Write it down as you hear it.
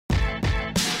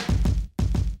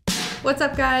What's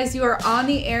up, guys? You are on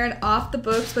the air and off the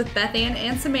books with Bethann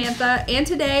and Samantha, and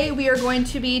today we are going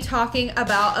to be talking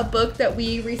about a book that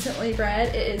we recently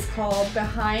read. It is called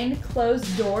Behind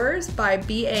Closed Doors by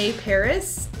B.A.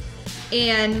 Paris,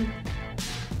 and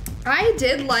I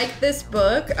did like this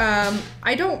book.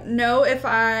 I don't know if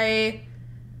I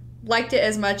liked it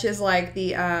as much as like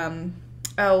the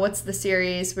what's the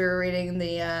series we were reading,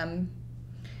 the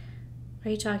Are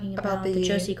you talking about the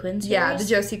Josie Quinn series? Yeah, the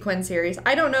Josie Quinn series.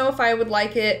 I don't know if I would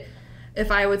like it,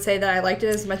 if I would say that I liked it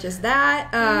as much as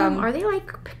that. Are they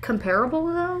like comparable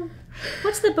though?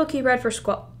 What's the book you read for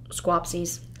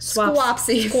Squapsies?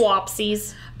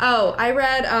 Squapsies. Oh, I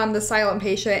read The Silent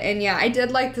Patient, and yeah, I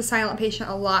did like The Silent Patient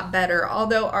a lot better.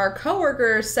 Although our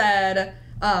coworker said,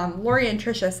 Lori and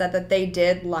Trisha said that they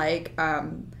did like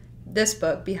this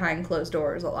book, Behind Closed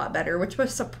Doors, a lot better, which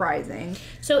was surprising.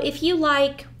 So if you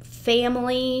like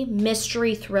family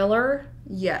mystery thriller,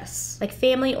 yes, like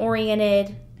family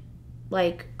oriented,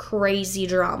 like crazy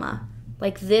drama,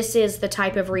 like this is the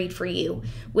type of read for you,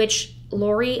 which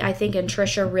Lori, I think, and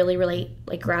Trisha really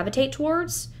like gravitate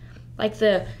towards, like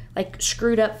the like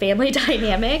screwed up family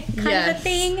dynamic kind of a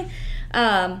thing,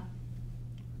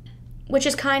 which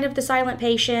is kind of The Silent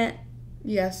Patient,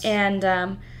 yes, and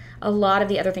a lot of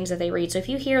the other things that they read. So if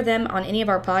you hear them on any of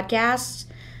our podcasts,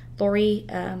 Lori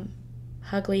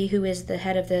Hugley, who is the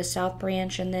head of the South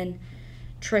Branch, and then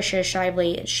Trisha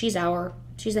Shively, she's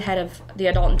the head of the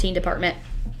adult and teen department,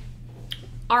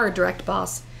 our direct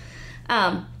boss.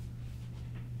 Then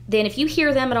if you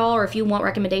hear them at all, or if you want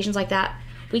recommendations like that,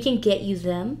 we can get you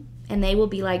them, and they will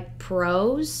be like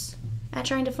pros at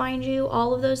trying to find you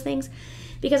all of those things.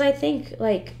 Because I think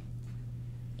like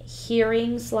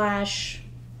hearing /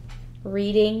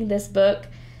 reading this book,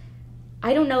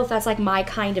 I don't know if that's like my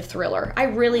kind of thriller. I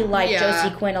really like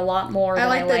Josie Quinn a lot more than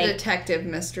I like the detective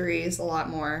mysteries a lot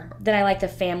more than I like the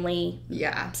family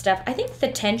stuff. I think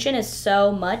the tension is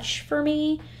so much for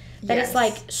me that it's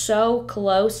like so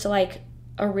close to like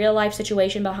a real life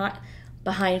situation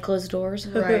behind closed doors.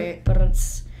 Right. But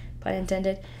it's pun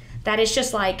intended. That is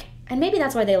just like, and maybe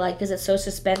that's why they like, because it's so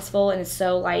suspenseful and it's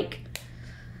so like,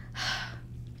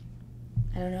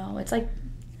 I don't know. It's like,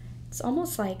 it's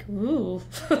almost like, ooh.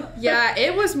 Yeah,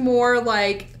 it was more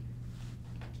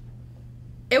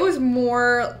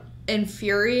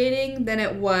infuriating than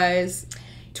it was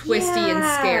twisty and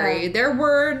scary. There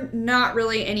were not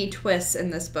really any twists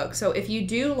in this book. So if you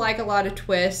do like a lot of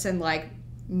twists and like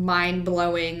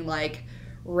mind-blowing like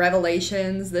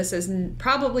revelations, this is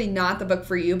probably not the book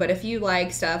for you. But if you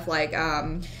like stuff like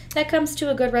that comes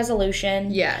to a good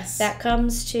resolution. Yes. That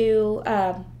comes to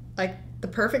like The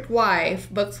Perfect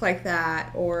Wife, books like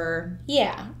that, or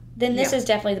then this is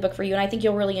definitely the book for you, and I think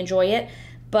you'll really enjoy it.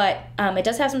 But it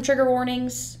does have some trigger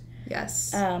warnings.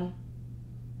 Yes.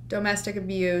 Domestic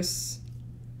abuse.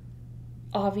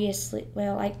 Obviously,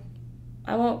 well,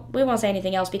 we won't say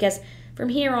anything else, because from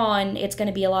here on it's going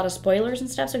to be a lot of spoilers and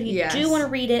stuff. So if you do want to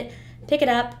read it, pick it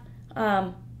up.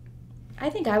 I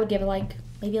think I would give it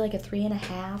maybe a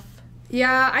 3.5.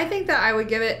 Yeah, I think that I would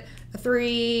give it a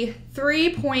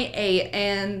 3.8,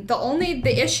 and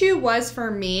the issue was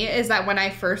for me is that when I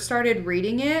first started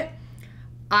reading it,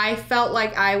 I felt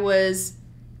like I was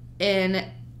in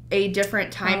a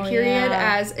different time period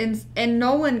and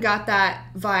Nolan got that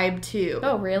vibe too.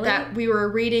 Oh, really? That we were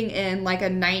reading in like a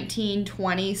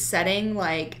 1920s setting,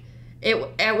 like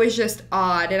it was just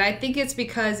odd, and I think it's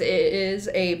because it is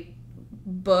a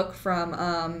book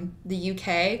from the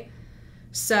UK.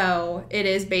 So it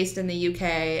is based in the UK,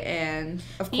 and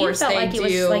of course you felt like it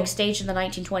was like staged in the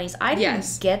 1920s. I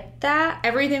didn't get that.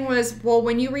 Everything was, well,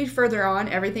 when you read further on,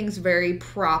 everything's very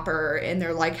proper, and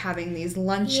they're like having these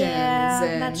luncheons. Yeah,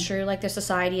 and that's true. Like the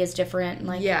society is different, and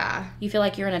like you feel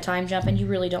like you're in a time jump, and you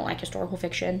really don't like historical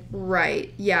fiction.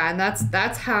 Right. Yeah, and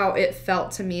that's how it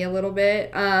felt to me a little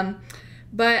bit.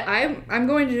 But I'm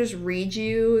going to just read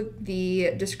you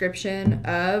the description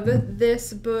of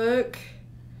this book.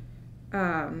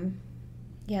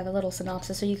 The little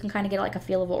synopsis, so you can kind of get like a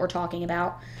feel of what we're talking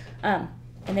about, and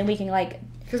then we can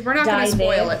because we're not going to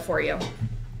spoil it for you.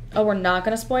 Oh, we're not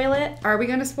going to spoil it? Are we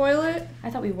going to spoil it? I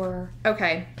thought we were.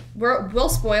 Okay, we'll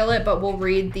spoil it, but we'll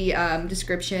read the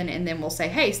description, and then we'll say,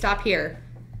 hey, stop here.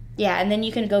 Yeah, and then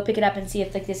you can go pick it up and see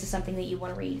if this is something that you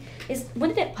want to read. When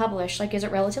did it publish? Is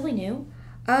it relatively new?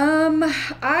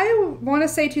 I want to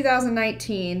say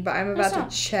 2019, but I'm about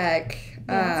to check.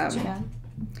 That's not too bad.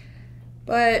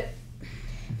 But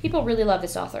people really love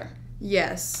this author.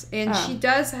 Yes, and she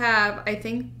does have, I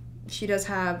think she does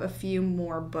have a few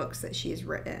more books that she's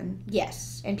written.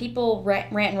 Yes, and people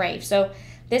rant and rave. So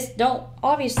this don't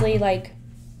obviously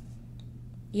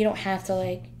you don't have to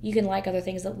like, you can like other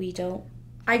things that we don't.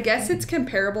 I guess it's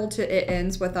comparable to It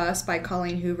Ends With Us by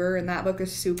Colleen Hoover, and that book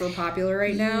is super popular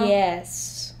right now.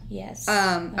 Yes. That's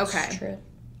okay. True.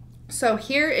 So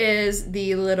here is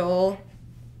the little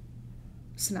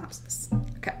synopsis.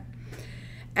 Okay.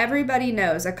 Everybody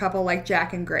knows a couple like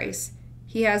Jack and Grace.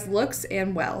 He has looks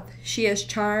and wealth. She has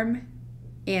charm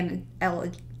and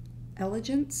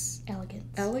elegance?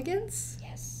 Elegance?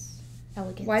 Yes.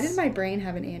 Elegance. Why did my brain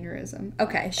have an aneurysm?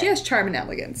 Okay, she has charm and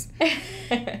elegance.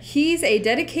 He's a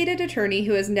dedicated attorney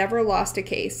who has never lost a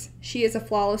case. She is a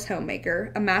flawless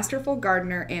homemaker, a masterful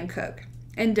gardener and cook,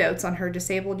 and dotes on her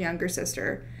disabled younger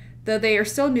sister. Though they are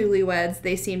still newlyweds,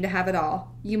 they seem to have it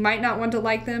all. You might not want to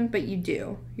like them, but you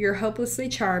do. You're hopelessly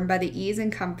charmed by the ease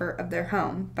and comfort of their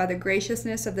home, by the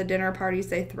graciousness of the dinner parties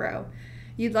they throw.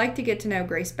 You'd like to get to know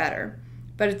Grace better,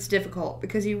 but it's difficult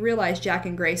because you realize Jack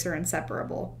and Grace are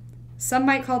inseparable. Some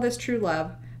might call this true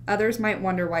love. Others might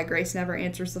wonder why Grace never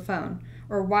answers the phone,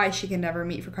 or why she can never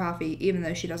meet for coffee even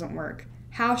though she doesn't work.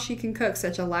 How she can cook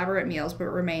such elaborate meals but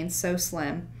remain so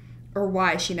slim. Or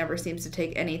why she never seems to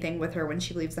take anything with her when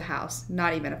she leaves the house,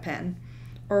 not even a pen.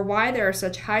 Or why there are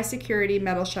such high security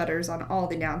metal shutters on all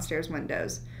the downstairs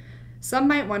windows. Some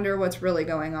might wonder what's really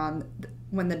going on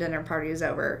when the dinner party is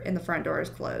over and the front door is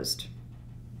closed.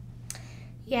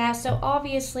 Yeah, so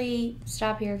obviously,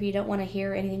 stop here if you don't want to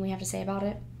hear anything we have to say about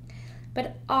it.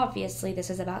 But obviously this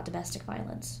is about domestic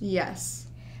violence. Yes.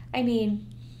 I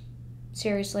mean,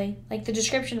 seriously. Like, the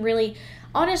description really,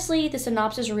 honestly, the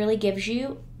synopsis really gives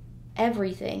you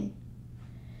everything.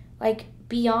 Like,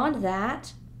 beyond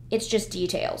that, it's just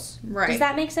details. Right. Does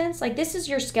that make sense? Like, this is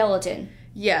your skeleton.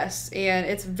 Yes, and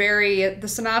the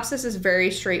synopsis is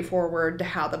very straightforward to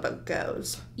how the book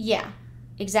goes. Yeah,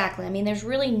 exactly. I mean, there's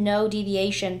really no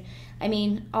deviation. I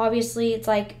mean, obviously, it's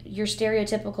like your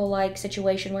stereotypical, like,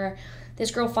 situation where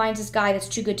this girl finds this guy that's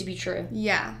too good to be true.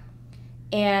 Yeah.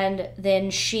 And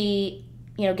then she,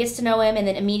 gets to know him, and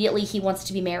then immediately he wants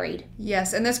to be married.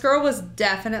 Yes, and this girl was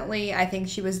definitely, I think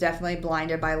she was definitely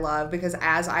blinded by love, because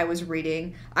as I was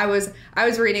reading, I was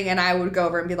reading and I would go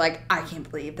over and be like, I can't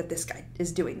believe that this guy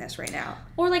is doing this right now.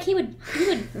 Or like he would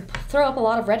throw up a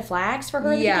lot of red flags for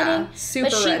her in the beginning. Super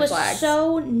but she red was flags.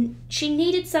 She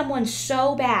needed someone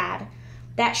so bad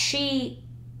that she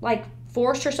like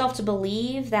forced herself to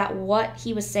believe that what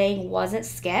he was saying wasn't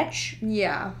sketch.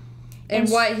 Yeah. And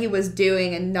what he was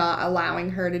doing and not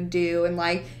allowing her to do. And,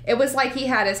 like, it was like he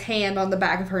had his hand on the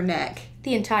back of her neck.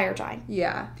 The entire time.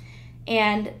 Yeah.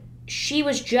 And she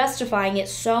was justifying it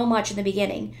so much in the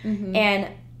beginning. Mm-hmm. And,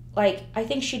 like, I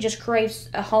think she just craves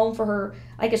a home for her,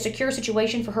 like a secure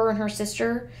situation for her and her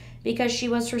sister, because she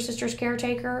was her sister's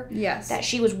caretaker. Yes. That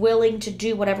she was willing to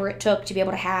do whatever it took to be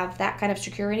able to have that kind of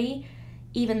security,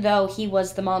 even though he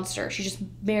was the monster. She just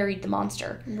married the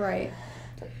monster. Right.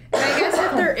 And I guess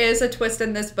if there is a twist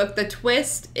in this book, the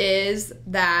twist is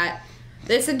that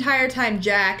this entire time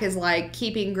Jack is, like,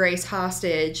 keeping Grace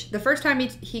hostage. The first time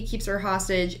he keeps her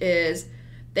hostage is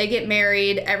they get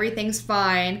married, everything's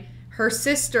fine. Her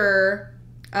sister,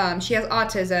 she has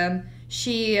autism.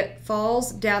 She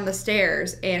falls down the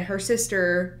stairs, and her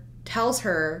sister tells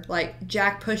her, like,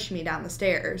 Jack pushed me down the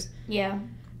stairs. Yeah.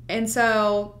 And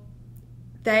so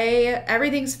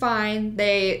everything's fine.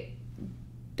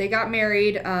 They got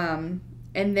married, and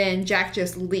then Jack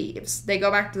just leaves. They go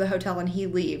back to the hotel, and he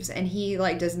leaves, and he,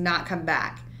 like, does not come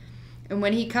back. And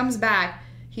when he comes back,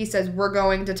 he says, we're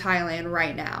going to Thailand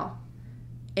right now.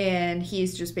 And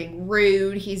he's just being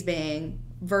rude. He's being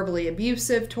verbally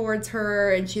abusive towards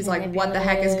her, and she's like, what the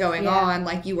heck is going on?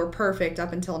 Like, you were perfect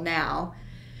up until now.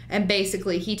 And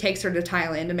basically, he takes her to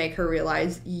Thailand to make her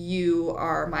realize, you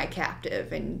are my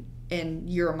captive, and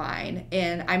you're mine,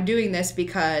 and I'm doing this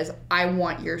because I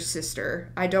want your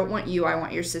sister. I don't want you, I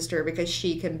want your sister, because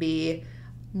she can be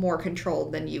more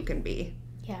controlled than you can be.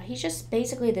 Yeah, he's just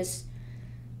basically this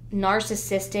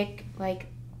narcissistic, like,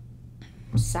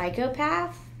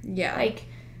 psychopath. Yeah. Like,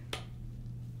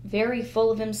 very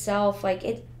full of himself, like,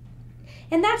 it,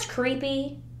 and that's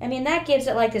creepy. I mean, that gives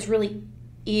it, like, this really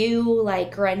ew,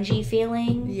 like, grungy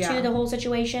feeling to the whole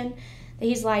situation, that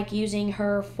he's, like, using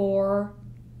her for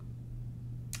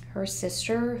her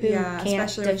sister who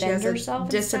can't defend herself.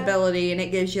 Disability, and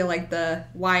it gives you like the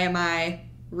why am I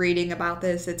reading about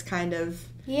this? It's kind of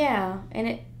and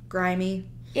it grimy.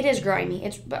 It is grimy.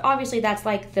 But obviously that's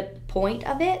like the point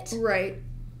of it, right?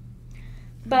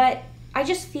 But I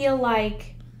just feel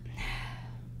like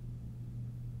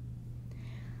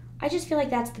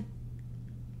that's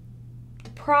the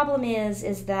problem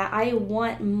is that I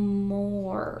want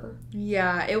more.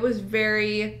 Yeah, it was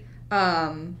very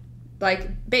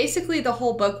like, basically the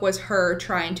whole book was her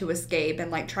trying to escape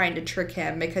and, like, trying to trick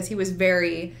him because he was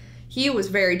very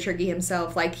tricky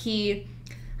himself. Like,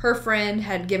 her friend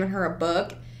had given her a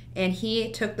book, and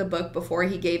he took the book before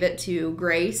he gave it to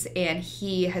Grace, and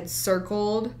he had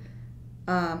circled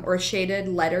or shaded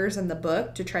letters in the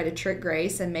book to try to trick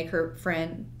Grace and make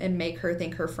her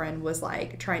think her friend was,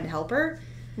 like, trying to help her.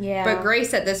 Yeah. But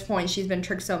Grace, at this point, she's been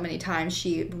tricked so many times,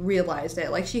 she realized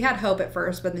it. Like, she had hope at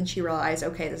first, but then she realized,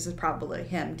 okay, this is probably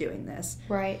him doing this.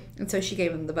 Right. And so she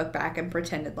gave him the book back and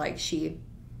pretended like she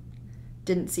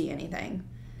didn't see anything.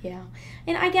 Yeah.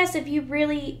 And I guess if you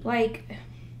really, like,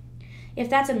 if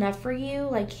that's enough for you,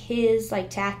 like, his, like,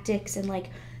 tactics and,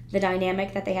 like, the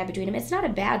dynamic that they had between them, it's not a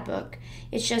bad book.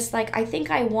 It's just, like, I think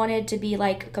I wanted to be,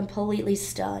 like, completely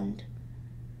stunned.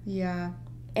 Yeah.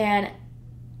 And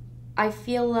I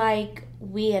feel like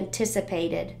we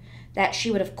anticipated that she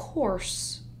would, of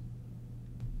course,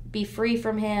 be free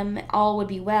from him. All would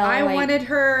be well.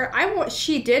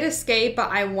 She did escape,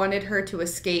 but I wanted her to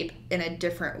escape in a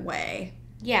different way.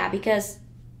 Yeah, because,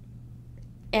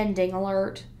 ending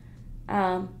alert,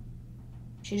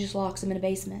 she just locks him in a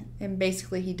basement. And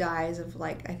basically he dies of,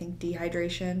 like, I think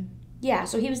dehydration. Yeah,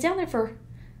 so he was down there for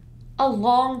a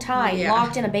long time,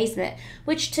 locked in a basement,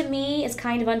 which to me is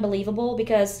kind of unbelievable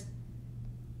because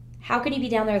how can you be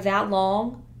down there that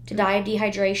long to die of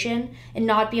dehydration and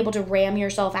not be able to ram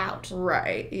yourself out?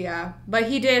 Right, yeah. But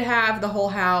he did have the whole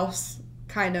house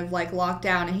kind of, like, locked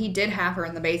down, and he did have her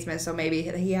in the basement, so maybe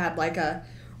he had, like, a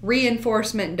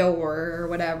reinforcement door or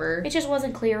whatever. It just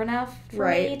wasn't clear enough for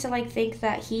me to, like, think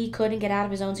that he couldn't get out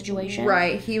of his own situation.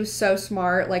 Right. He was so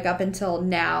smart, like, up until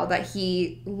now that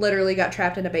he literally got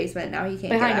trapped in a basement. Now he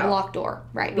can't get out. Behind a locked door.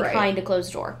 Right. Behind a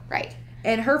closed door. Right.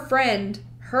 And her friend,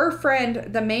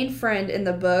 the main friend in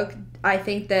the book, I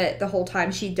think that the whole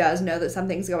time she does know that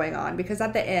something's going on, because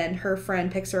at the end, her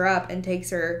friend picks her up and takes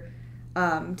her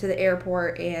to the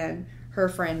airport, and her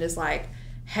friend is like,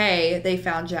 hey, they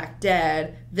found Jack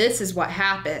dead. This is what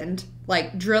happened.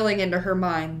 Like, drilling into her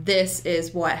mind, this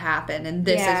is what happened, and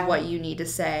this is what you need to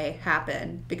say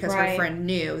happened, because her friend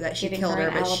knew that she killed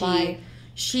her, but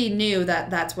she knew that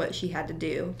that's what she had to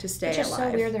do to stay alive. It's just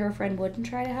so weird that her friend wouldn't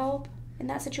try to help in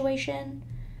that situation.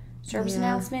 Service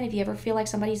announcement: if you ever feel like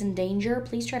somebody's in danger,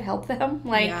 please try to help them.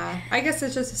 Like, yeah, I guess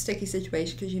it's just a sticky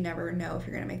situation because you never know if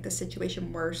you're going to make the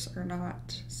situation worse or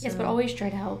not. So. Yes, but always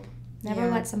try to help. Never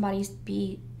let somebody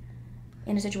be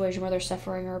in a situation where they're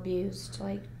suffering or abused.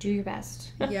 Like, do your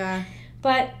best. Yeah.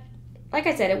 But, like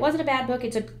I said, it wasn't a bad book.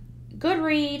 It's a good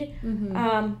read.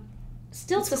 Mm-hmm.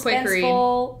 Still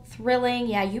suspenseful, thrilling.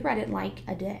 Yeah, you read it in, like,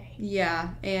 a day.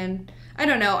 Yeah, and I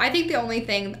don't know. I think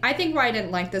why I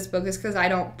didn't like this book is because I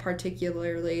don't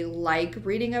particularly like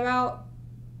reading about,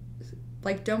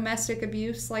 like, domestic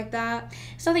abuse like that.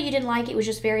 It's not that you didn't like it. It was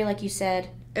just very, like you said,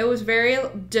 it was very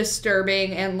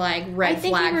disturbing and, like, red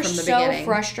flag from the beginning. I think you were so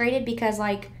frustrated because,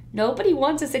 like, nobody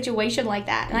wants a situation like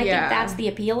that. And I think that's the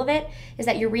appeal of it, is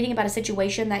that you're reading about a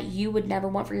situation that you would never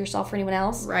want for yourself or anyone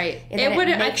else. Right. And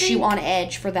it makes you on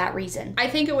edge for that reason. I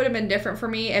think it would have been different for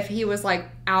me if he was, like,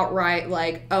 outright,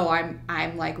 like, oh,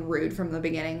 I'm like, rude from the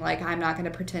beginning. Like, I'm not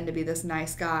going to pretend to be this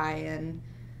nice guy. And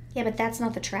yeah, but that's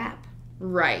not the trap.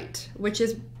 Right. Which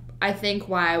is, I think,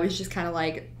 why I was just kind of,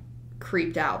 like,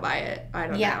 creeped out by it. I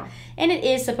don't know. And it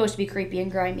is supposed to be creepy and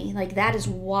grimy. Like, that is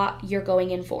what you're going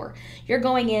in for. You're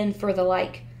going in for the,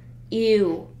 like,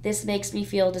 ew, this makes me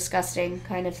feel disgusting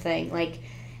kind of thing. Like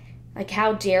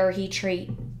how dare he treat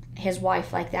his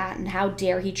wife like that, and how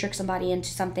dare he trick somebody into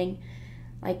something,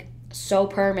 like, so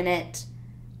permanent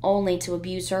only to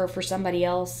abuse her for somebody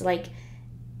else. Like,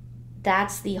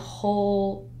 that's the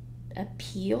whole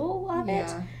appeal of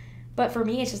it. But for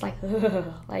me, it's just like,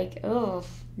 ugh, like, ugh.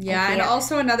 Yeah, and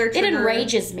also another trigger. It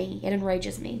enrages me.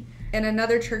 And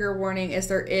another trigger warning is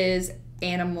there is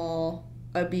animal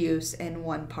abuse in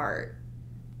one part.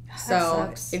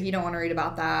 So if you don't want to read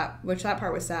about that, which that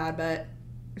part was sad, but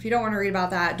if you don't want to read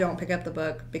about that, don't pick up the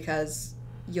book because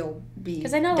you'll be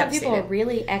Because I know a lot of people are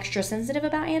really extra sensitive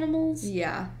about animals.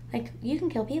 Yeah. Like, you can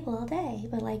kill people all day,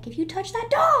 but, like, if you touch that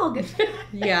dog,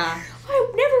 yeah,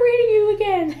 I'm never reading you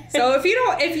again. So if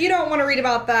you don't want to read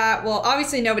about that, well,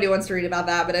 obviously nobody wants to read about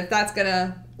that, but if that's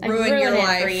gonna ruin your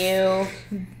life for you,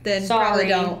 then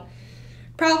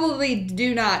probably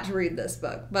do not read this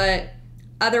book. But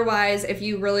otherwise, if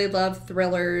you really love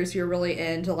thrillers, you're really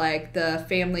into, like, the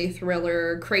family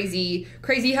thriller, crazy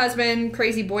husband,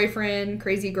 crazy boyfriend,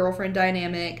 crazy girlfriend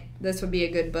dynamic, this would be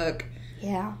a good book.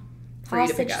 Yeah.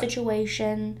 Hostage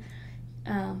situation,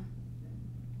 kind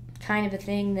of a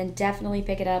thing, then definitely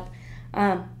pick it up.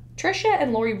 Trisha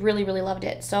and Lori really, really loved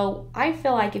it. So I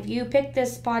feel like if you pick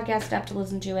this podcast up to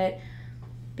listen to it,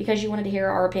 because you wanted to hear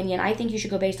our opinion. I think you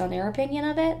should go based on their opinion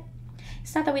of it.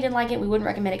 It's not that we didn't like it, we wouldn't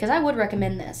recommend it, because I would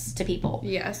recommend this to people.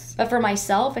 Yes. But for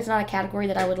myself, it's not a category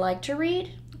that I would like to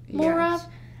read more of.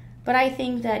 But I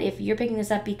think that if you're picking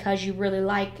this up because you really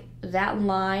like that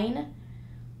line,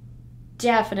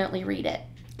 definitely read it.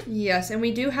 Yes, and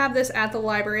we do have this at the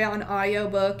library on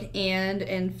audiobook and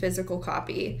in physical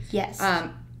copy. Yes.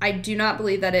 I do not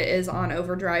believe that it is on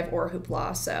Overdrive or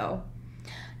Hoopla, so.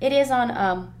 It is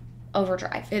on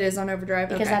Overdrive. It is on Overdrive?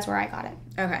 Because that's where I got it.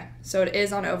 Okay, so it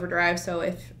is on Overdrive, so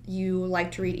if you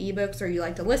like to read ebooks or you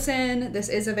like to listen, this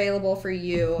is available for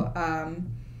you.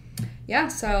 Yeah,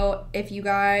 so if you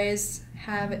guys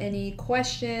have any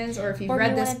questions or if you've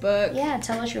read this book. Yeah,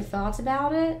 tell us your thoughts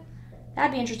about it.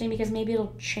 That'd be interesting because maybe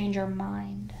it'll change our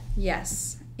mind.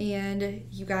 Yes, and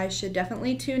you guys should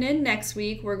definitely tune in next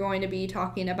week. We're going to be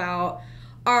talking about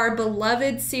our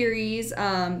beloved series,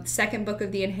 second book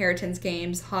of the Inheritance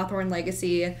Games, Hawthorne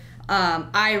Legacy.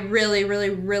 I really, really,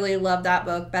 really love that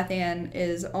book. Bethann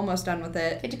is almost done with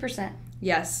it. 50%.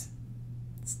 Yes.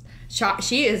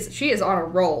 She is on a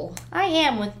roll. I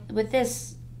am with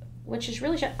this, which is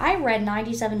really... I read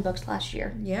 97 books last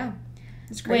year. Yeah.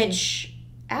 It's crazy. Which,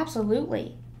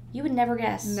 absolutely, you would never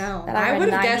guess. No. That I would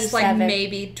have guessed 97. like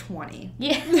maybe 20.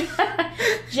 Yeah.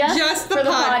 Just the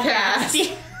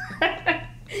podcast.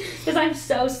 Because I'm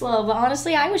so slow. But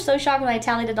honestly, I was so shocked when I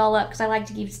tallied it all up because I like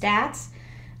to keep stats.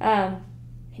 And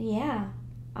yeah,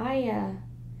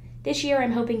 this year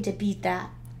I'm hoping to beat that.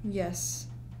 Yes.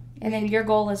 And then your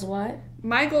goal is what?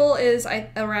 My goal is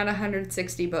around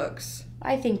 160 books.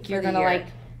 I think you're going to like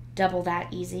double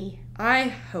that easy. I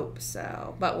hope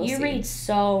so, but we'll see. You read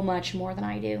so much more than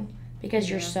I do because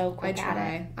you're so quick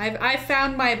at it. I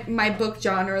found my book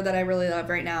genre that I really love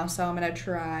right now, so I'm going to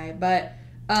try. But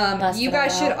you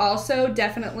guys should also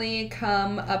definitely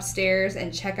come upstairs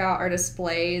and check out our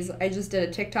displays. I just did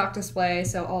a TikTok display,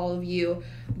 so all of you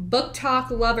Book Talk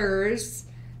lovers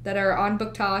that are on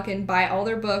Book Talk and buy all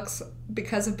their books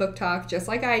because of Book Talk, just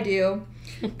like I do,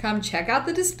 come check out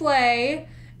the display.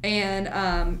 And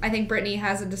I think Brittany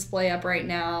has a display up right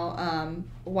now,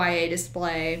 YA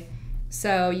display.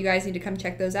 So you guys need to come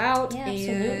check those out. Yeah,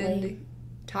 absolutely. And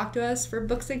talk to us for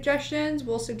book suggestions.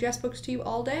 We'll suggest books to you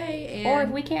all day. Or if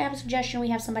we can't have a suggestion, we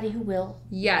have somebody who will.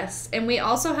 Yes. And we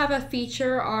also have a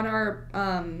feature on our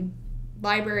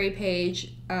library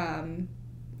page.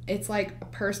 It's like a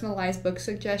personalized book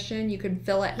suggestion. You can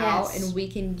fill it out and we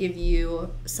can give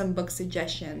you some book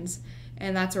suggestions.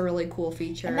 And that's a really cool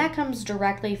feature. And that comes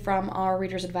directly from our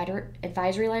Reader's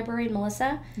Advisory Librarian,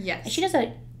 Melissa. Yes. And she does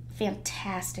a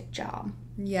fantastic job.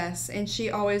 Yes, and she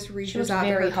always reaches out to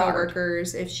her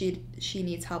coworkers if she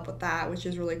needs help with that, which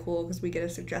is really cool because we get to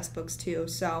suggest books too.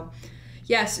 So,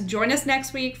 yes, join us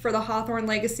next week for the Hawthorne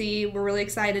Legacy. We're really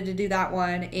excited to do that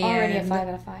one. And already a 5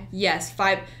 out of 5. Yes,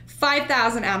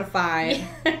 5,000 out of 5.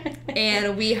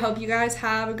 And we hope you guys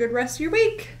have a good rest of your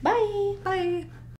week. Bye. Bye.